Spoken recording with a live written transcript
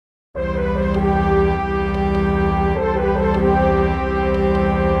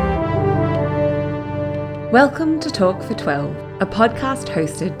Welcome to Talk for 12, a podcast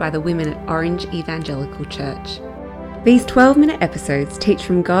hosted by the women at Orange Evangelical Church. These 12-minute episodes teach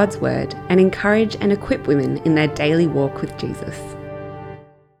from God's Word and encourage and equip women in their daily walk with Jesus.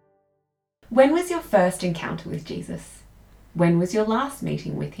 When was your first encounter with Jesus? When was your last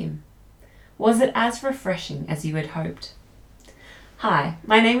meeting with him? Was it as refreshing as you had hoped? Hi,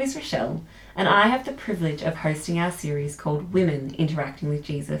 my name is Rochelle, and I have the privilege of hosting our series called Women Interacting with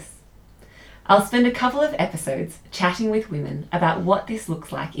Jesus. I'll spend a couple of episodes chatting with women about what this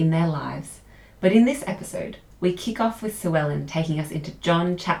looks like in their lives, but in this episode, we kick off with Sue Ellen taking us into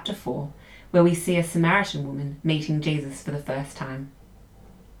John chapter 4, where we see a Samaritan woman meeting Jesus for the first time.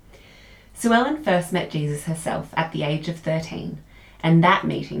 Sue Ellen first met Jesus herself at the age of 13, and that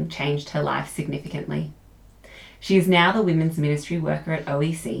meeting changed her life significantly. She is now the women's ministry worker at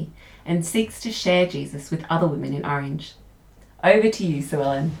OEC and seeks to share Jesus with other women in Orange. Over to you, Sue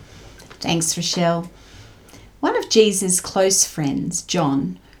Ellen. Thanks, Rochelle. One of Jesus' close friends,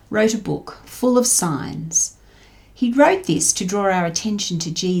 John, wrote a book full of signs. He wrote this to draw our attention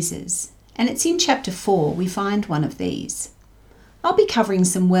to Jesus, and it's in chapter 4 we find one of these. I'll be covering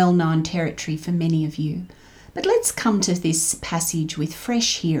some well-known territory for many of you, but let's come to this passage with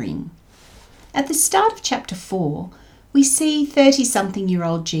fresh hearing. At the start of chapter 4, we see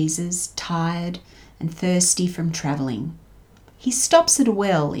 30-something-year-old Jesus, tired and thirsty from travelling. He stops at a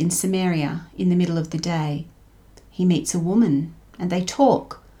well in Samaria in the middle of the day. He meets a woman and they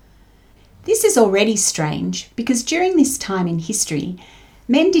talk. This is already strange because during this time in history,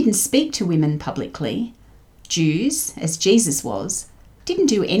 men didn't speak to women publicly. Jews, as Jesus was, didn't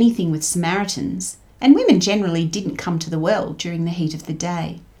do anything with Samaritans, and women generally didn't come to the well during the heat of the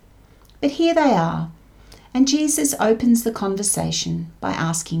day. But here they are, and Jesus opens the conversation by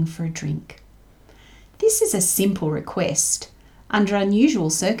asking for a drink. This is a simple request under unusual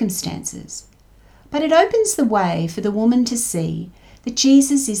circumstances, but it opens the way for the woman to see that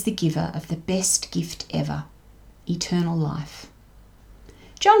Jesus is the giver of the best gift ever, eternal life.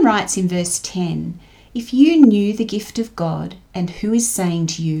 John writes in verse 10, "If you knew the gift of God and who is saying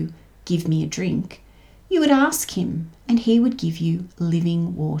to you, 'Give me a drink,' you would ask him and he would give you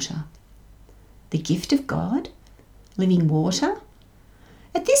living water." The gift of God? Living water?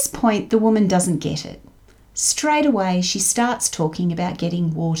 At this point, the woman doesn't get it. Straight away, she starts talking about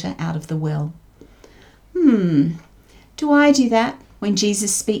getting water out of the well. Do I do that when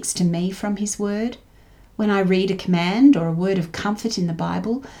Jesus speaks to me from his word? When I read a command or a word of comfort in the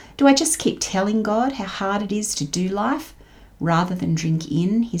Bible, do I just keep telling God how hard it is to do life rather than drink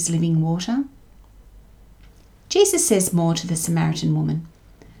in his living water? Jesus says more to the Samaritan woman.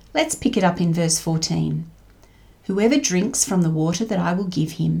 Let's pick it up in verse 14. "Whoever drinks from the water that I will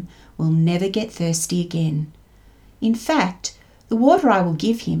give him will never get thirsty again. In fact, the water I will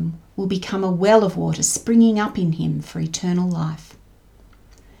give him will become a well of water springing up in him for eternal life."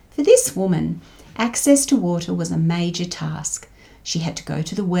 For this woman, access to water was a major task. She had to go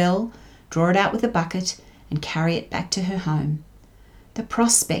to the well, draw it out with a bucket, and carry it back to her home. The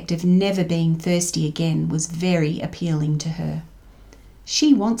prospect of never being thirsty again was very appealing to her.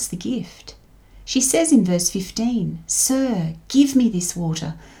 She wants the gift. She says in verse 15, "Sir, give me this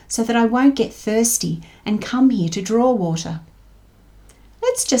water so that I won't get thirsty and come here to draw water."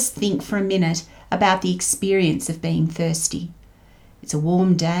 Let's just think for a minute about the experience of being thirsty. It's a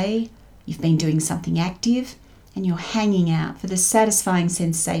warm day, you've been doing something active, and you're hanging out for the satisfying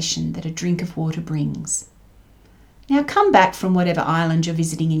sensation that a drink of water brings. Now come back from whatever island you're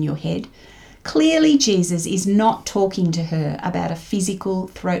visiting in your head. Clearly, Jesus is not talking to her about a physical,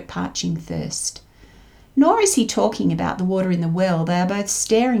 throat-parching thirst. Nor is he talking about the water in the well they are both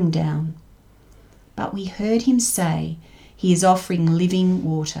staring down. But we heard him say he is offering living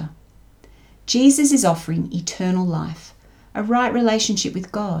water. Jesus is offering eternal life, a right relationship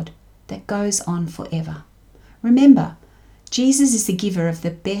with God that goes on forever. Remember, Jesus is the giver of the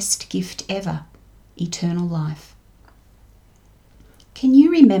best gift ever, eternal life. Can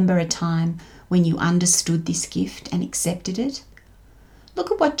you remember a time when you understood this gift and accepted it? Look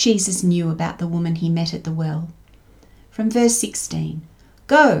at what Jesus knew about the woman he met at the well. From verse 16,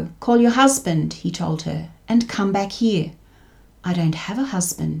 "Go, call your husband," he told her, "and come back here." "I don't have a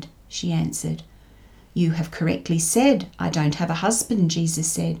husband," she answered. "You have correctly said, 'I don't have a husband,'" Jesus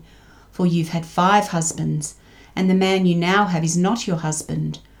said, "for you've had 5 husbands, and the man you now have is not your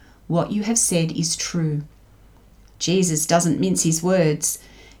husband. What you have said is true." Jesus doesn't mince his words.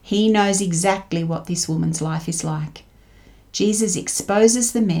 He knows exactly what this woman's life is like. Jesus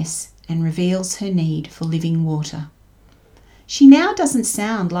exposes the mess and reveals her need for living water. She now doesn't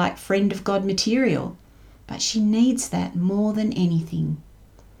sound like friend of God material, but she needs that more than anything.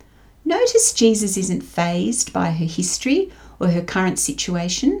 Notice Jesus isn't fazed by her history or her current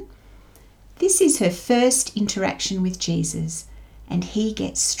situation. This is her first interaction with Jesus, and he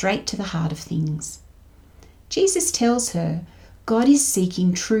gets straight to the heart of things. Jesus tells her God is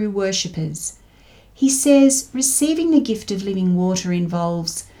seeking true worshippers. He says receiving the gift of living water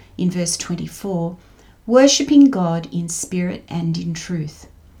involves, in verse 24, worshipping God in spirit and in truth.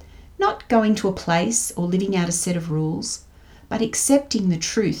 Not going to a place or living out a set of rules, but accepting the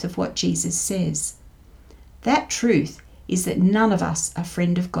truth of what Jesus says. That truth is that none of us are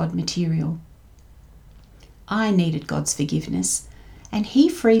friend of God material. I needed God's forgiveness, and he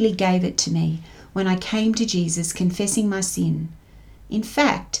freely gave it to me when I came to Jesus confessing my sin. In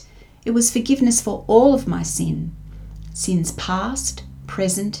fact, it was forgiveness for all of my sin, sins past,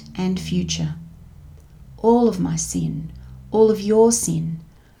 present, and future. All of my sin, all of your sin.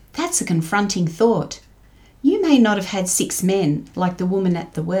 That's a confronting thought. You may not have had 6 men like the woman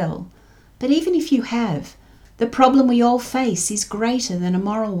at the well, but even if you have, the problem we all face is greater than a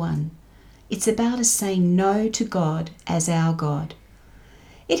moral one. It's about us saying no to God as our God.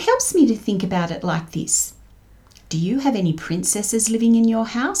 It helps me to think about it like this. Do you have any princesses living in your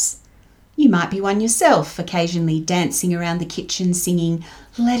house? You might be one yourself, occasionally dancing around the kitchen singing,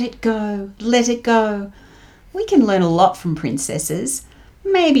 "Let it go, let it go." We can learn a lot from princesses,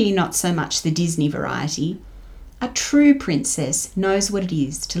 maybe not so much the Disney variety. A true princess knows what it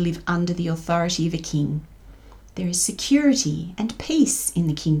is to live under the authority of a king. There is security and peace in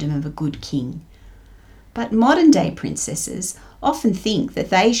the kingdom of a good king. But modern-day princesses often think that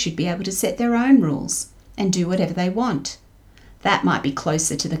they should be able to set their own rules and do whatever they want. That might be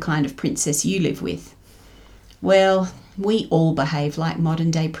closer to the kind of princess you live with. Well, we all behave like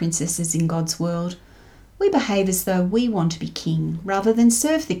modern-day princesses in God's world. We behave as though we want to be king rather than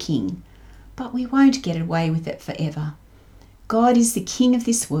serve the king, but we won't get away with it forever. God is the king of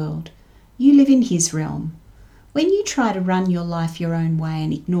this world. You live in his realm. When you try to run your life your own way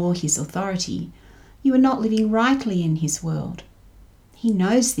and ignore his authority, you are not living rightly in his world. He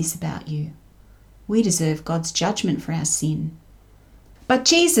knows this about you. We deserve God's judgment for our sin. But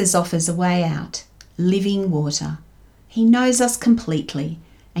Jesus offers a way out, living water. He knows us completely,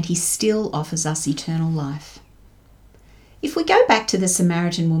 and he still offers us eternal life. If we go back to the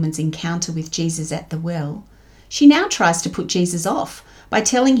Samaritan woman's encounter with Jesus at the well, she now tries to put Jesus off by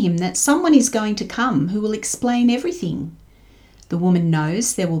telling him that someone is going to come who will explain everything. The woman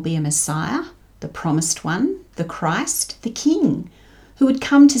knows there will be a Messiah, the promised one, the Christ, the King, who would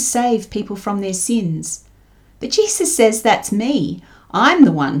come to save people from their sins. But Jesus says, "That's me. I'm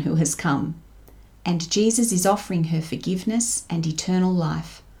the one who has come." And Jesus is offering her forgiveness and eternal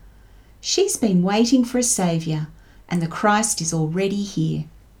life. She's been waiting for a Saviour, and the Christ is already here.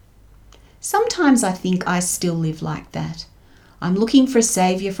 Sometimes I think I still live like that. I'm looking for a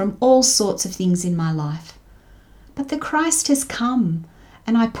Saviour from all sorts of things in my life. But the Christ has come,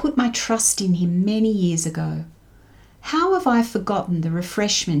 and I put my trust in him many years ago. How have I forgotten the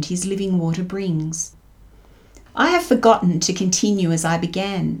refreshment his living water brings? I have forgotten to continue as I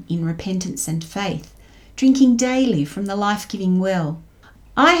began, in repentance and faith, drinking daily from the life-giving well.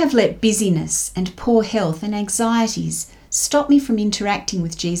 I have let busyness and poor health and anxieties stop me from interacting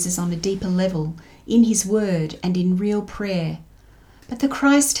with Jesus on a deeper level, in his word and in real prayer. But the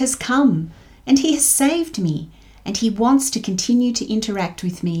Christ has come, and he has saved me, and he wants to continue to interact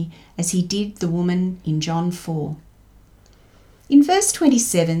with me as he did the woman in John 4. In verse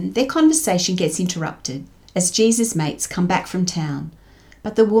 27, their conversation gets interrupted as Jesus' mates come back from town,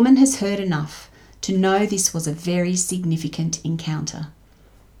 but the woman has heard enough to know this was a very significant encounter.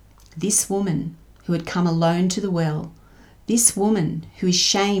 This woman who had come alone to the well, this woman who is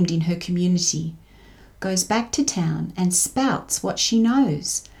shamed in her community, goes back to town and spouts what she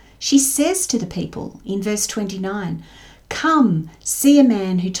knows. She says to the people in verse 29, "Come, see a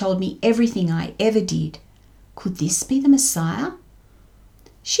man who told me everything I ever did. Could this be the Messiah?"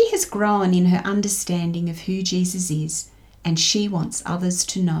 She has grown in her understanding of who Jesus is, and she wants others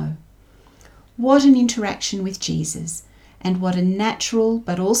to know. What an interaction with Jesus, and what a natural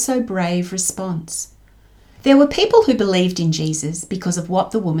but also brave response. There were people who believed in Jesus because of what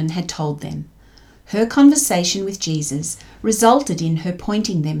the woman had told them. Her conversation with Jesus resulted in her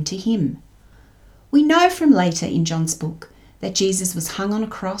pointing them to him. We know from later in John's book that Jesus was hung on a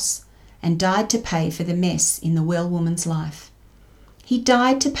cross and died to pay for the mess in the well woman's life. He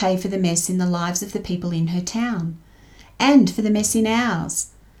died to pay for the mess in the lives of the people in her town, and for the mess in ours.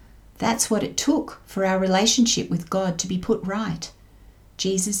 That's what it took for our relationship with God to be put right,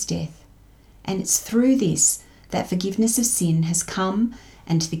 Jesus' death. And it's through this that forgiveness of sin has come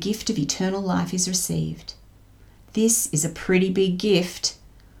and the gift of eternal life is received. This is a pretty big gift.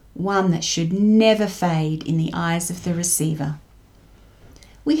 one that should never fade in the eyes of the receiver.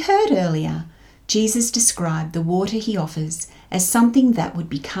 We heard earlier Jesus described the water he offers as something that would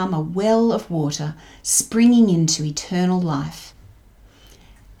become a well of water springing into eternal life.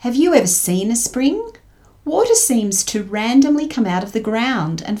 Have you ever seen a spring? Water seems to randomly come out of the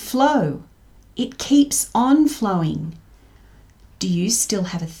ground and flow. It keeps on flowing. Do you still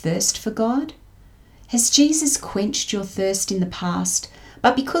have a thirst for God? Has Jesus quenched your thirst in the past,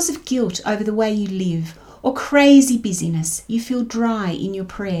 but because of guilt over the way you live or crazy busyness, you feel dry in your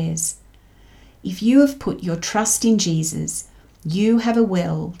prayers? If you have put your trust in Jesus, you have a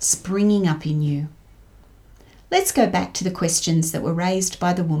well springing up in you. Let's go back to the questions that were raised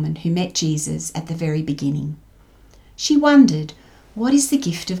by the woman who met Jesus at the very beginning. She wondered, what is the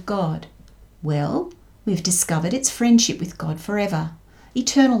gift of God? Well, we've discovered it's friendship with God forever,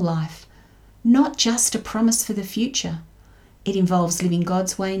 eternal life, not just a promise for the future. It involves living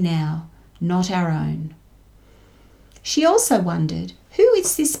God's way now, not our own. She also wondered, who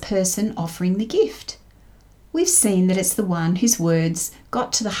is this person offering the gift? We've seen that it's the one whose words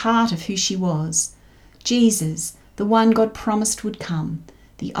got to the heart of who she was. Jesus, the one God promised would come,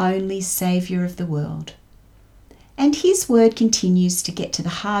 the only Saviour of the world. And his word continues to get to the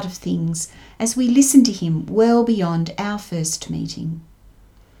heart of things as we listen to him well beyond our first meeting.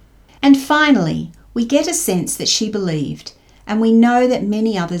 And finally, we get a sense that she believed, and we know that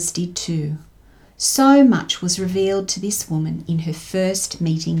many others did too. So much was revealed to this woman in her first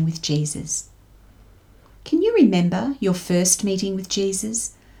meeting with Jesus. Can you remember your first meeting with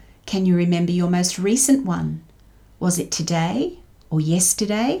Jesus? Can you remember your most recent one? Was it today or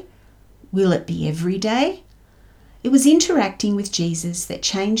yesterday? Will it be every day? It was interacting with Jesus that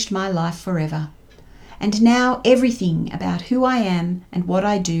changed my life forever. And now everything about who I am and what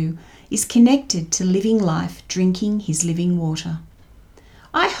I do is connected to living life, drinking his living water.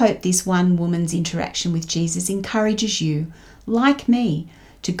 I hope this one woman's interaction with Jesus encourages you, like me,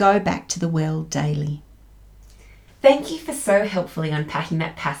 to go back to the well daily. Thank you for so helpfully unpacking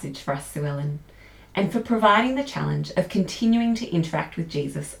that passage for us, Sue Ellen, and for providing the challenge of continuing to interact with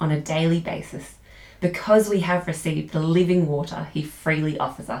Jesus on a daily basis because we have received the living water he freely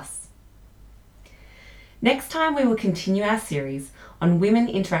offers us. Next time we will continue our series on women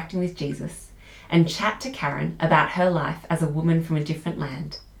interacting with Jesus and chat to Karen about her life as a woman from a different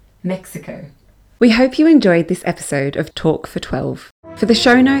land, Mexico. We hope you enjoyed this episode of Talk for 12. For the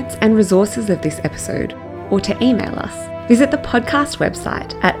show notes and resources of this episode, or to email us, visit the podcast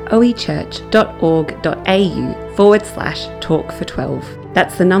website at oechurch.org.au/talk for 12.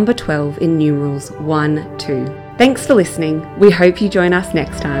 That's the number 12 in numerals 1, 2. Thanks for listening. We hope you join us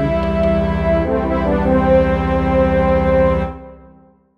next time.